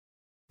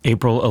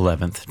April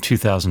 11th,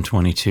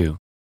 2022,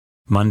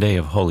 Monday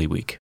of Holy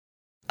Week.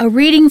 A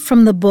reading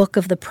from the book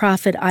of the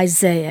prophet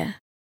Isaiah.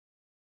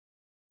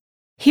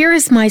 Here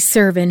is my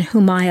servant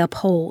whom I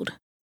uphold,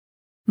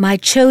 my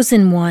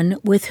chosen one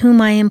with whom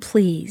I am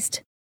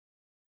pleased,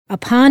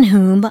 upon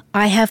whom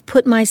I have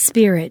put my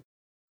spirit.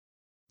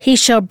 He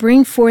shall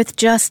bring forth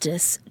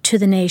justice to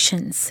the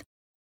nations,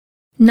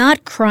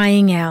 not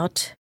crying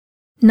out,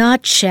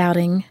 not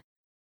shouting,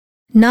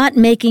 not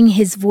making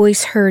his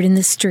voice heard in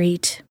the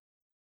street.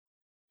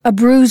 A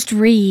bruised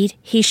reed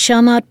he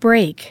shall not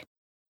break,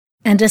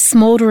 and a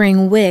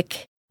smoldering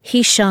wick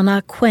he shall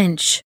not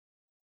quench.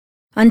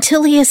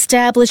 Until he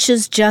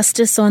establishes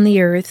justice on the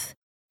earth,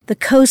 the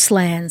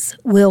coastlands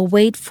will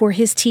wait for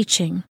his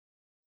teaching.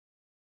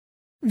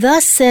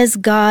 Thus says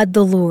God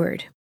the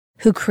Lord,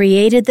 who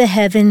created the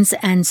heavens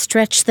and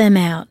stretched them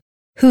out,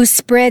 who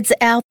spreads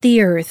out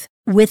the earth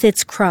with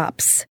its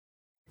crops,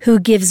 who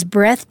gives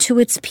breath to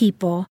its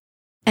people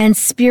and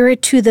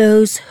spirit to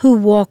those who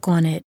walk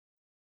on it.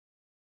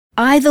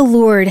 I, the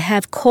Lord,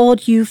 have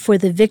called you for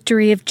the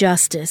victory of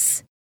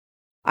justice.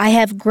 I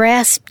have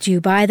grasped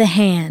you by the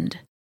hand.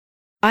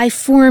 I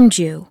formed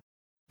you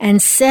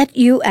and set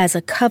you as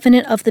a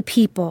covenant of the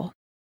people,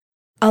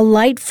 a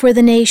light for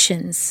the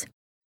nations,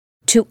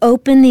 to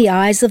open the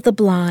eyes of the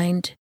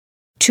blind,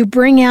 to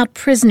bring out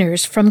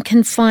prisoners from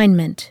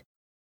confinement,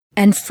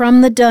 and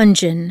from the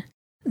dungeon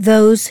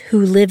those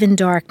who live in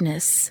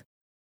darkness.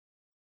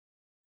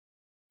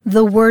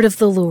 The word of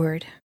the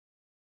Lord.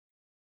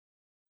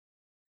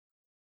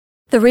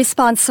 The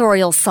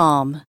responsorial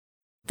psalm.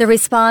 The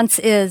response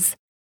is,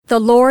 "The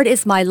Lord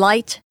is my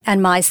light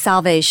and my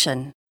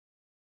salvation."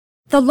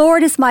 The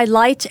Lord is my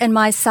light and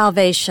my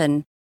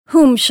salvation.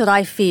 Whom should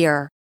I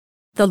fear?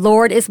 The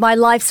Lord is my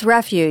life's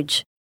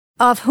refuge.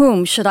 Of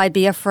whom should I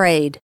be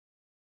afraid?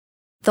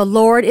 The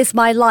Lord is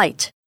my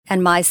light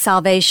and my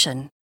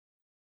salvation.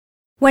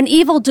 When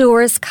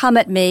evildoers come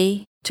at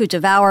me to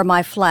devour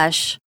my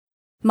flesh,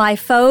 my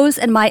foes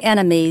and my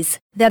enemies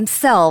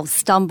themselves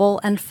stumble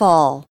and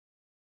fall.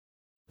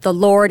 The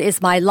Lord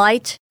is my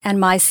light and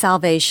my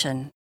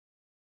salvation.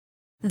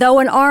 Though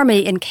an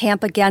army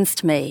encamp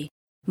against me,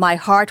 my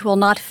heart will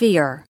not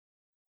fear.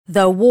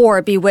 Though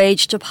war be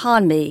waged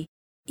upon me,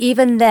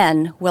 even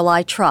then will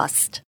I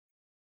trust.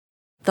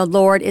 The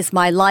Lord is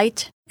my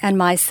light and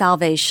my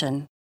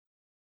salvation.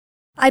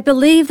 I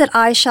believe that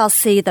I shall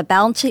see the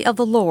bounty of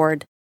the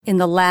Lord in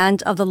the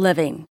land of the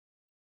living.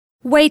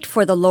 Wait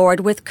for the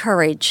Lord with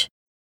courage.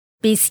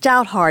 Be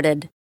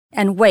stout-hearted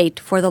and wait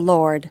for the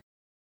Lord.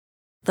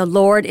 The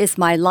Lord is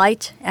my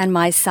light and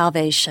my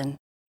salvation.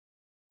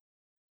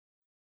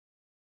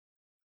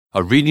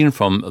 A reading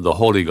from the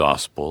Holy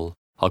Gospel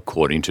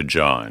according to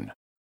John.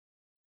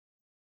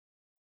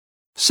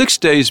 6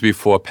 days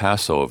before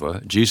Passover,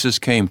 Jesus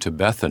came to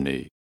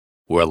Bethany,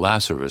 where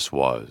Lazarus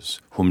was,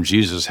 whom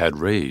Jesus had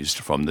raised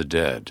from the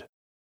dead.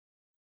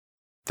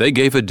 They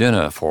gave a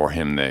dinner for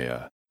him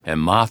there,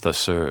 and Martha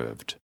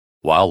served,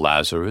 while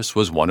Lazarus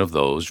was one of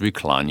those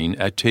reclining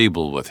at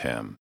table with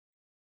him.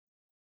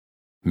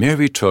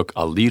 Mary took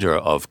a liter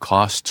of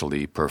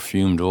costly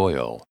perfumed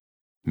oil,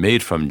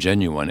 made from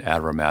genuine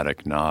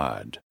aromatic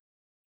nard,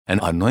 and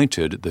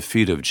anointed the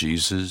feet of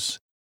Jesus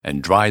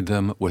and dried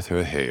them with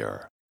her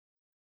hair.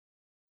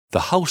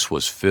 The house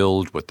was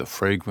filled with the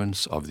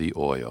fragrance of the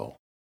oil.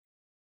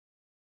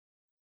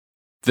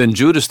 Then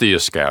Judas the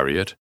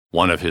Iscariot,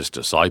 one of his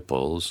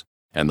disciples,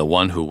 and the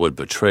one who would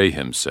betray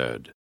him,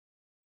 said,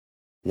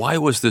 "Why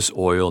was this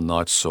oil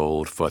not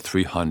sold for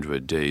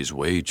 300 days'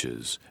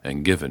 wages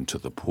and given to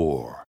the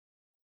poor?"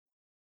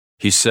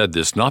 He said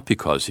this not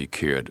because he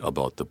cared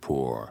about the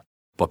poor,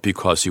 but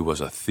because he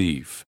was a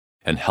thief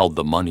and held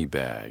the money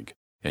bag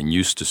and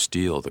used to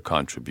steal the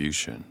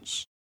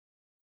contributions.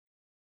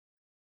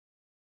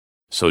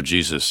 So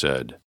Jesus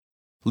said,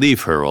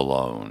 "Leave her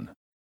alone.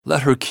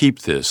 Let her keep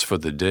this for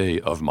the day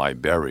of my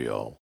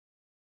burial.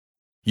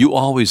 You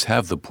always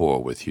have the poor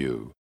with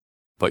you,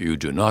 but you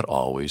do not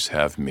always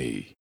have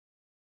me."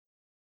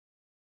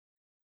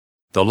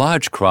 The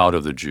large crowd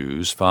of the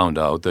Jews found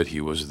out that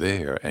he was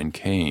there and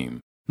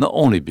came, not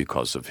only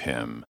because of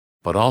him,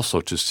 but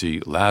also to see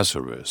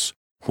Lazarus,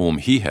 whom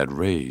he had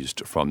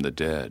raised from the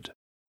dead.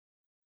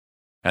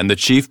 And the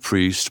chief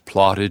priests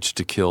plotted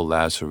to kill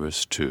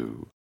Lazarus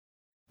too,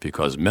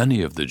 because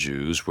many of the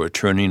Jews were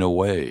turning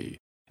away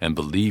and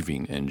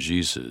believing in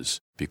Jesus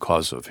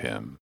because of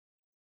him.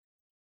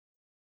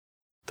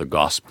 The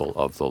Gospel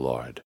of the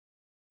Lord.